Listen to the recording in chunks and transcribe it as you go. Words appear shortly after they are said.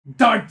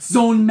Dart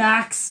Zone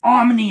Max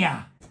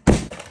OMNIA.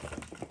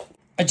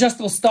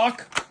 Adjustable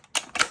stock,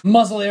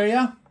 muzzle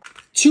area,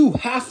 2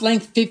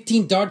 half-length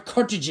 15 dart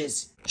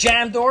cartridges,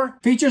 jam door,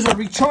 features a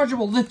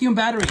rechargeable lithium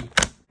battery,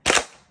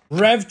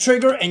 rev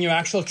trigger and your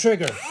actual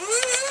trigger,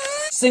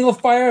 single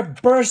fire,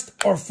 burst,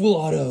 or full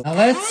auto. Now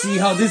let's see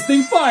how this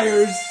thing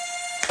fires.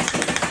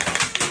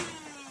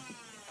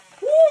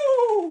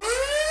 Woo!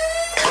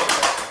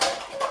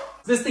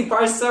 This thing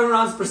fires 7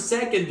 rounds per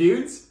second,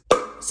 dudes.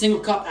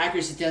 Single cup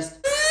accuracy test.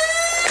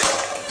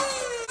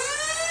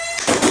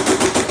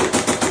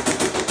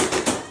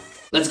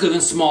 Let's go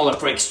even smaller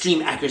for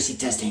extreme accuracy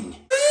testing.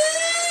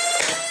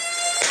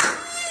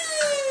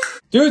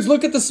 Dudes,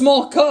 look at the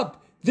small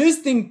cup. This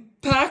thing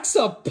packs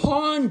a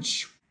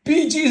punch.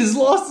 BG has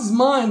lost his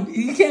mind.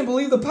 He can't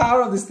believe the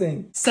power of this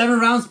thing. 7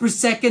 rounds per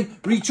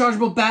second,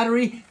 rechargeable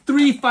battery,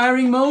 3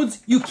 firing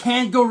modes. You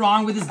can't go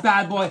wrong with this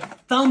bad boy.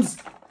 Thumbs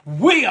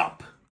way up.